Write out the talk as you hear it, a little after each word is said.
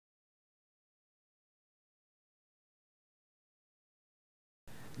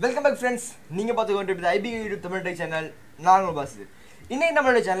Welcome back friends. நீங்க பார்த்துட்டு இருக்கிறது IB YouTube Tamil tech channel. நான் உங்க பாஸ். இன்னைக்கு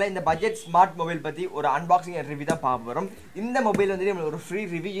நம்மளோட சேனல்ல இந்த பட்ஜெட் ஸ்மார்ட் மொபைல் பத்தி ஒரு அன்பாக்சிங் அண்ட் ரிவ்யூ தான் பார்க்க போறோம். இந்த மொபைல் வந்து நமக்கு ஒரு ஃப்ரீ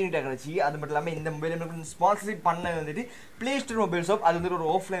ரிவ்யூ யூனிட் கிடைச்சி. அது மட்டும் இல்லாம இந்த மொபைல் நமக்கு ஸ்பான்சர்ஷிப் பண்ண வந்துட்டு Playstore மொபைல் ஷாப். அது வந்து ஒரு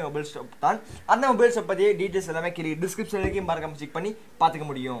ஆஃப்லைன் மொபைல் ஷாப் தான். அந்த மொபைல் ஷாப் பத்தி டீடைல்ஸ் எல்லாமே கீழ டிஸ்கிரிப்ஷன்ல மறக்காம செக் பண்ணி பாத்துக்க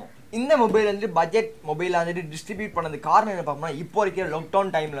முடியும். இந்த மொபைல் வந்து பட்ஜெட் மொபைல் வந்து டிஸ்ட்ரிபியூட் பண்ணது காரணம் என்ன பார்க்கணும்னா இப்போ இருக்கிற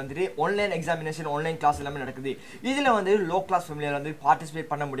லாக்டவுன் டைம்ல வந்து ஆன்லைன் எக்ஸாமினேஷன் ஆன்லைன் கிளாஸ் எல்லாமே நடக்குது. இதுல வந்து லோ கிளாஸ் ஃபேமிலியால வந்து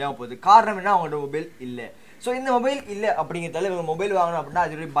பார்ட்டிசிபேட் பண்ண முடியாம போகுது. காரணம் என்ன, அவங்களோட மொபைல் இல்லை. ஸோ இந்த மொபைல் இல்லை அப்படிங்கிறதால ஒரு மொபைல் வாங்கணும் அப்படின்னா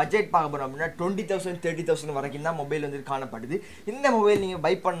அதோட பட்ஜெட் பார்க்க போகிறோம் அப்படின்னா 20,000 30,000 வரைக்கும் தான் மொபைல் வந்து காணப்படுது. இந்த மொபைல் நீங்கள்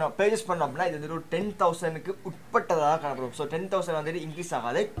பர்ச்சேஸ் பண்ணோம் அப்படின்னா இது வந்து ஒரு 10,000க்கு உட்பட்டதாக காணப்படும். ஸோ 10,000 வந்துட்டு இன்க்ரீஸ்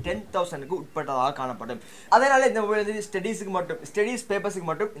ஆகாது, 10,000க்கு உட்பட்டதாக காணப்படும். அதனால இந்த மொபைல் வந்து ஸ்டடீஸ் பேப்பர்ஸுக்கு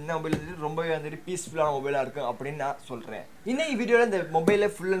மட்டும் இந்த மொபைல் வந்து ரொம்பவே வந்துட்டு பீஸ்ஃபுல்லான மொபைலாக இருக்கும் அப்படின்னு நான் சொல்கிறேன். இன்னைக்கு வீடியோவில் இந்த மொபைலை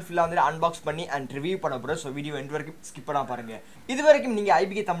ஃபுல் அண்ட் ஃபுல்லாக வந்து அன்பாக்ஸ் பண்ணி அண்ட் ரிவ்யூ பண்ண போகிறோம். ஸோ வீடியோ எண்ட் வரைக்கும் ஸ்கிப் பண்ணாம பாருங்க. இது வரைக்கும் நீங்கள்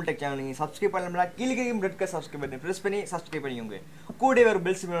IBK தமிழ் டெக் சேனல் நீங்கள் சப்ஸ்கிரைப் பண்ணலாம்னா கீழே ரெட் சப்ஸ்கிரைப் பண்ணி ப்ரெஸ் பண்ணி சப்ஸ்கிரைப் பண்ணிக்கோங்க. கூட ஒரு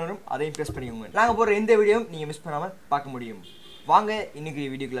பெல் சிம்பிள் வரும், அதையும் ப்ரெஸ் பண்ணிக்கோங்க. நாங்கள் போகிற எந்த வீடியோவும் நீங்கள் மிஸ் பண்ணாமல் பார்க்க முடியும். வாங்க இன்னைக்கு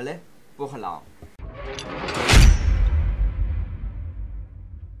வீடியோக்குள்ள போகலாம்.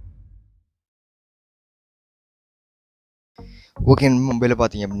 ஓகே, மொபைலில்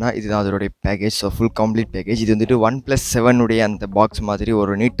பார்த்தீங்க அப்படின்னா இதுதான் அதோடைய package. So full complete package. இது வந்துட்டு 1+7 உடைய அந்த பாக்ஸ் மாதிரி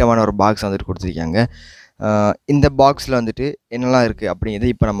ஒரு நீட்டமான ஒரு பாக்ஸ் வந்துட்டு கொடுத்துருக்காங்க. இந்த பாக்ஸில் வந்துட்டு என்னெல்லாம் இருக்குது அப்படிங்கிறது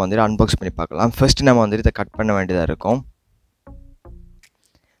இப்போ நம்ம வந்துட்டு அன்பாக்ஸ் பண்ணி பார்க்கலாம். ஃபர்ஸ்ட் நம்ம வந்துட்டு இதை கட் பண்ண வேண்டியதாக இருக்கும்.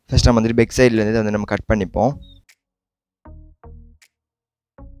 ஃபர்ஸ்ட் நம்ம வந்துட்டு பேக் சைட்லேருந்து வந்து நம்ம கட் பண்ணிப்போம்.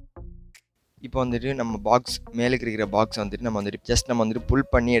 இப்போ வந்துட்டு நம்ம பாக்ஸ் மேலுக்கு இருக்கிற பாக்ஸ் வந்துட்டு நம்ம வந்துட்டு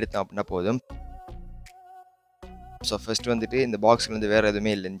புல் பண்ணி எடுத்தோம் அப்படின்னா போதும். ஸோ ஃபஸ்ட்டு வந்துட்டு இந்த பாக்ஸில் வந்து வேறு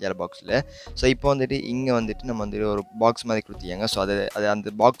எதுவுமே இல்லை இந்த பாக்ஸில். ஸோ இப்போ வந்துட்டு இங்கே வந்துட்டு நம்ம வந்துட்டு ஒரு பாக்ஸ் மாதிரி கொடுத்தியாங்க. ஸோ அது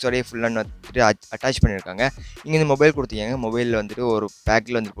அந்த பாக்ஸோடய ஃபுல்லாக வந்துட்டு அட்டாச் பண்ணியிருக்காங்க. இங்கே இந்த மொபைல் கொடுத்தியாங்க. மொபைலில் வந்துட்டு ஒரு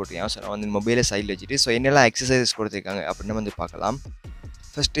பேக்கில் வந்துட்டு போட்டிருக்காங்க. ஸோ நான் வந்து மொபைலை சைடில் வச்சுட்டு ஸோ என்னெல்லாம் எக்ஸசைஸ் கொடுத்துருக்காங்க அப்படின்னு வந்து பார்க்கலாம்.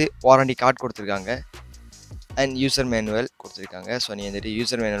 ஃபஸ்ட்டு வாரண்டி கார்டு கொடுத்துருக்காங்க அண்ட் யூசர் மேனுவல் கொடுத்துருக்காங்க. ஸோ நீங்கள் வந்துட்டு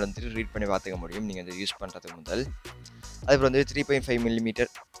யூசர் மேனுவல் வந்துட்டு ரீட் பண்ணி பார்த்துக்க முடியும் நீங்கள் வந்து யூஸ் பண்ணுறதுக்கு முதல். அதுக்கப்புறம் வந்துட்டு 3.5mm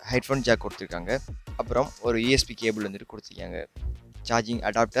ஹெட்ஃபோன் ஜாக் கொடுத்துருக்காங்க. அப்புறம் ஒரு USB கேபிள் வந்துட்டு கொடுத்துருக்காங்க, charging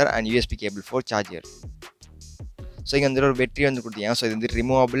adapter and USB cable for charger. So இங்கே வந்துட்டு ஒரு பேட்டரி வந்து கொடுத்துருக்காங்க. ஸோ இது வந்து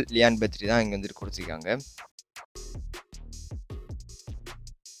ரிமூவபிள் லியான் பேட்டரி தான் இங்கே வந்துட்டு கொடுத்துருக்காங்க.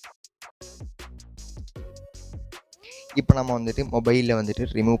 இப்போ நம்ம வந்துட்டு மொபைலில் வந்துட்டு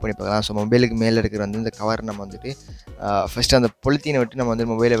ரிமூவ் பண்ணி பார்க்கலாம். ஸோ மொபைலுக்கு மேலே இருக்கிற வந்து இந்த கவர் நம்ம வந்துட்டு ஃபஸ்ட்டு அந்த பொலித்தீனை விட்டு நம்ம வந்து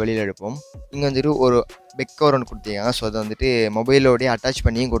மொபைலை வெளியில் எடுப்போம். இங்கே வந்துட்டு ஒரு பெக் கவர் ஒன்று கொடுத்துருக்காங்க. ஸோ அதை வந்துட்டு மொபைலோடைய அட்டாச்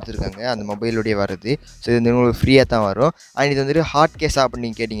பண்ணியும் கொடுத்துருக்காங்க. அந்த மொபைலோடைய வருது. ஸோ இது வந்து உங்களுக்கு ஃப்ரீயாக தான் வரும். அண்ட் இது வந்துட்டு ஹார்ட் கேஸாக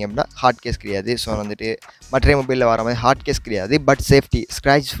அப்படின்னு கேட்டிங்க அப்படின்னா ஹார்ட் கேஸ் கிடையாது. ஸோ வந்துட்டு மற்ற மொபைலில் வர மாதிரி ஹார்ட் கேஸ் கிடையாது, but safety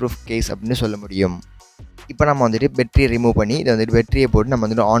scratch proof case அப்படின்னு சொல்ல முடியும். இப்போ நம்ம வந்துட்டு பேட்டரியை ரிமூவ் பண்ணி இதை வந்துட்டு பேட்டரியை போட்டு நம்ம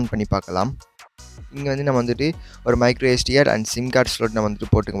வந்துட்டு ஆன் பண்ணி பார்க்கலாம். இங்கே வந்து நம்ம வந்துட்டு ஒரு micro SD card and sim card slot நம்ம வந்துட்டு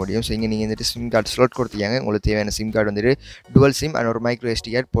போட்டுக்க முடியும். ஸோ இங்கே நீங்கள் வந்துட்டு சிம் கார்டு ஸ்லாட் கொடுத்தீங்க. உங்களுக்கு தேவையான சிம் கார்டு வந்துட்டு டுவல் சிம் அண்ட் ஒரு மைக்ரோ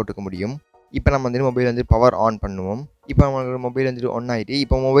SD கார்டு போட்டுக்க முடியும். இப்போ நம்ம வந்துட்டு மொபைல் வந்து பவர் ஆன் பண்ணுவோம். இப்போ நம்மளோட மொபைல் வந்துட்டு ஒன் ஆகிட்டு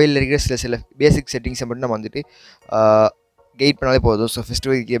இப்போ மொபைலில் இருக்கிற சில பேசிக் செட்டிங்ஸை மட்டும் நம்ம வந்துட்டு கைட் பண்ணாலே போதும். ஸோ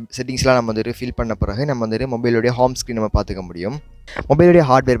ஃபஸ்ட்டு செட்டிங்ஸ்லாம் நம்ம வந்துட்டு ஃபில் பண்ண பிறகு நம்ம வந்துட்டு மொபைலோடைய ஹோம் ஸ்க்ரீன் நம்ம பார்த்துக்க முடியும். மொபைலோடைய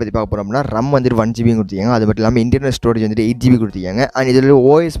ஹார்ட்வேர் பற்றி பார்க்க போகிறோம்னா RAM வந்துட்டு 1GB கொடுத்துருக்காங்க. அது மட்டும் இல்லாமல் இன்டர்னல் ஸ்டோரேஜ் வந்துட்டு 8GB கொடுத்துருக்காங்க. அண்ட் இதில்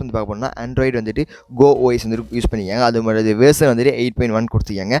OS வந்து பார்க்க போனால் ஆண்ட்ராய்டு வந்துட்டு Go OS வந்துட்டு யூஸ் பண்ணிக்காங்க. அது மாதிரி வேர்ஷன் வந்துட்டு 8.1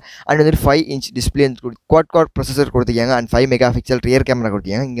 கொடுத்துருக்காங்க. அண்ட் வந்துட்டு 5-inch டிஸ்பிளே வந்து குவாட் ப்ரொசஸர் கொடுத்துருக்காங்க. அண்ட் 5 மெகாபிக்சல் ரியர் கேமரா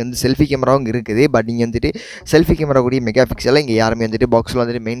கொடுத்துருக்காங்க. இங்கே வந்து செல்ஃபி கேமராவும் இருக்குது. பட் இங்கே வந்துட்டு செல்ஃபி கேமரா கூடிய மெகாபிக்சலாக இங்கே யாருமே வந்துட்டு பாக்ஸில்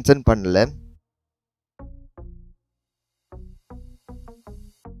வந்துட்டு மென்ஷன் பண்ணல.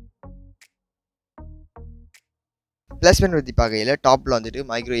 ப்ளஸ் பென் பற்றி பார்க்கையில் டாப்பில் வந்துட்டு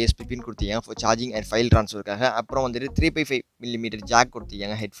மைக்ரோ USB பின் கொடுத்தீங்க ஃபார் சார்ஜிங் அண்ட் ஃபைல் ட்ரான்ஸ்ஃபருக்காக. அப்புறம் வந்துட்டு 3.5mm ஜாக்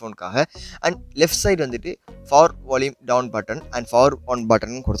கொடுத்தீங்க ஹெட்ஃபோனுக்காக. அண்ட் லெஃப்ட் சைடு வந்துட்டு power volume down button and power on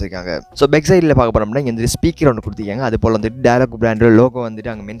button கொடுத்துருக்காங்க. ஸோ பேக் சைடில் பார்க்க போனோம்னா இங்கே வந்துட்டு ஸ்பீக்கர் ஒன்று கொடுத்துருக்காங்க. அது போல் வந்துட்டு டேலக் பிராண்டோட லோகோ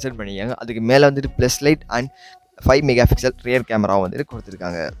வந்துட்டு அங்கே மென்ஷன் பண்ணிக்காங்க. அதுக்கு மேலே வந்துட்டு plus light and 5 megapixel rear கேமராவும் வந்துட்டு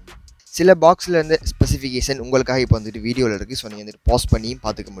கொடுத்துருக்காங்க. சில பாக்ஸில் இருந்த ஸ்பெசிஃபிகேஷன் உங்களுக்காக இப்போ வந்துட்டு வீடியோவில் இருக்குது. ஸோ நீங்கள் வந்துட்டு பாஸ் பண்ணி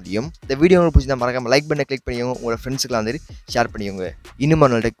பார்த்துக்க முடியும். இந்த வீடியோ உங்களுக்கு பிடிச்சிருந்தா மறக்காமல் லைக் பண்ண கிளிக் பண்ணிக்கோங்க. உங்களோட ஃப்ரெண்ட்ஸுக்கெலாம் வந்துட்டு ஷேர் பண்ணிக்கோங்க. இன்னும்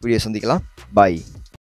நல்ல டெக் வீடியோ சந்திக்கலாம். பாய்.